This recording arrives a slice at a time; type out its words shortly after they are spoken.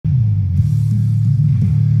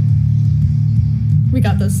We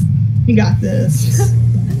got this. You got this.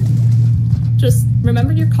 Just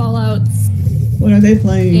remember your call outs. What are they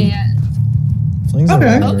playing? And Flings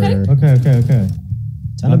Okay. are Okay. Okay.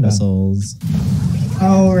 10 of missiles.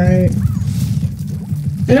 Oh, right.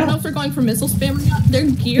 I don't know if they're going for missile spam or not. Their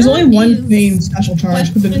gear There's only one is main special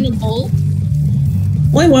charge. But questionable.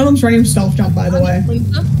 only one of them's running stealth jump, by the way.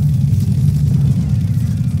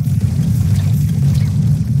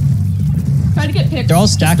 Try to get picked. They're all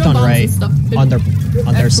stacked Just throw on bombs right, and stuff. on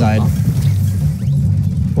their Excellent side. bomb.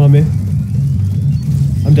 One on me.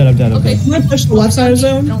 I'm dead. Okay. I'm gonna push the left side of I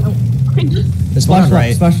zone. don't know. There's one on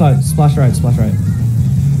right. Splash right.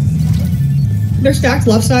 They're stacked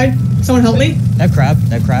left side. Someone help me. That crab.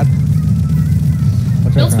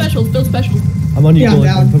 Watch Build out, crap. specials. I'm on you, Yeah,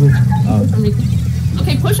 I'm Cooley. down. Oh. For some reason.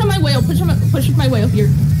 Okay, push on my whale. Push my whale here.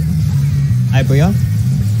 I booyah.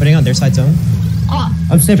 Putting on their side zone. Ah.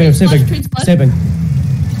 I'm saving. Trade splash.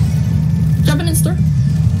 Jumping in stir.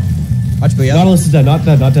 Watch booyah. Nautilus is dead. Not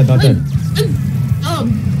dead.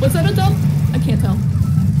 Was that a dub? I can't tell.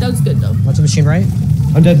 That was good though. Watch the machine right.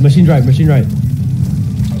 I'm dead. Machine right.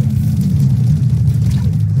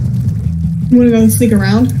 You wanna go sneak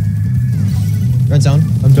around? Red zone.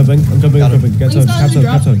 I'm jumping. Got him. Get Wings zone. on, Cap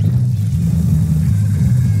drop. zone.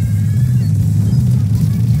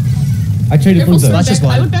 I traded Careful, Flingza. Splash is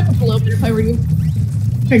one. I would back up a little bit if I were you.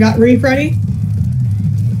 Okay, got reef ready.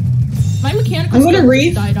 My mechanical I'm gonna skill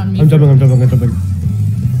reef. died on me. I'm jumping.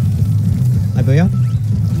 I booyah.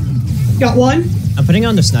 Got one. I'm putting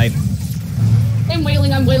on the snipe. I'm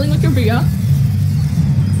wailing with your booyah.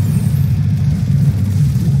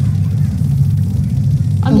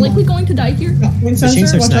 I'm likely going to die here. Got wind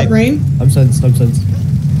Machines sensor. are Watch snipe. out, rain. I'm sensed.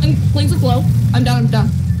 Flings are low. I'm down.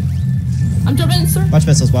 I'm jumping in, sir. Watch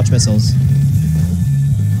missiles.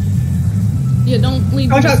 Yeah, don't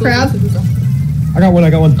leave. Watch out, missiles crab. into the zone. I got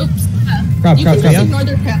one. Oops. Crab. You can just yeah. ignore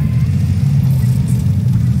their crab.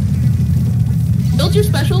 Build your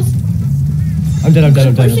specials. I'm dead.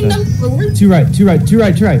 Pushing them forward. Two right.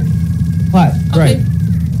 Flat. Okay. Right.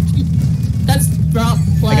 That's drop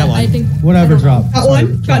flat. I got one. think. Whatever. I don't know. Drop. Got Sorry,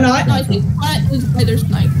 one. drop. Got not. No, I think flat is by their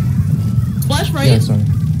snipe. Splash right Yeah, sorry.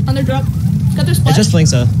 on their drop. Got their splash. It's just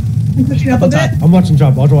Flingza. I'm pushing up a On bit. top. I'm watching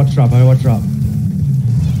drop. I'll watch drop.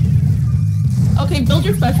 Okay, build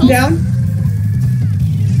your specials. Down.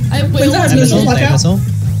 I have Wait, whales. that has I missile, missile. watch out. Missile.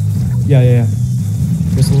 Yeah.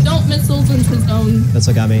 Missile. Don't missiles into zone. That's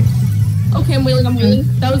what got me. Okay, I'm wailing.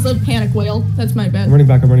 That was a panic whale. That's my bad. I'm running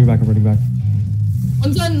back.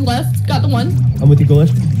 One's on left. Got the one. I'm with you,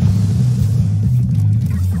 Ghoulish.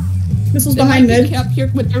 Missiles They behind might be mid. capped here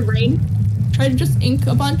with their rain. Try to just ink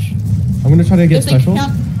a bunch. I'm gonna try to get If they special.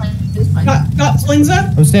 cap, it's fine. Got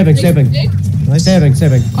Flingza. I'm stabbing. Nice. Saving.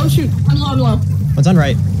 Oh shoot, I'm low. One's on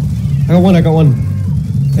right. I got one.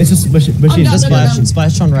 It's just machine. down, Just down, splash. down.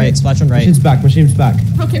 Splash on right. Machine's back.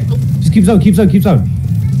 Okay, cool. Just keep zone. You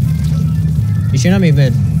shoot on me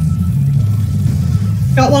mid.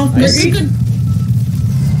 Got one. Nice. You're good.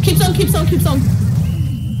 Keep zone.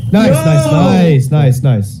 Nice.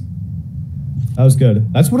 That was good.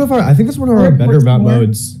 I think that's one of our better Works map more.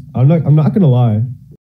 modes. I'm not gonna lie.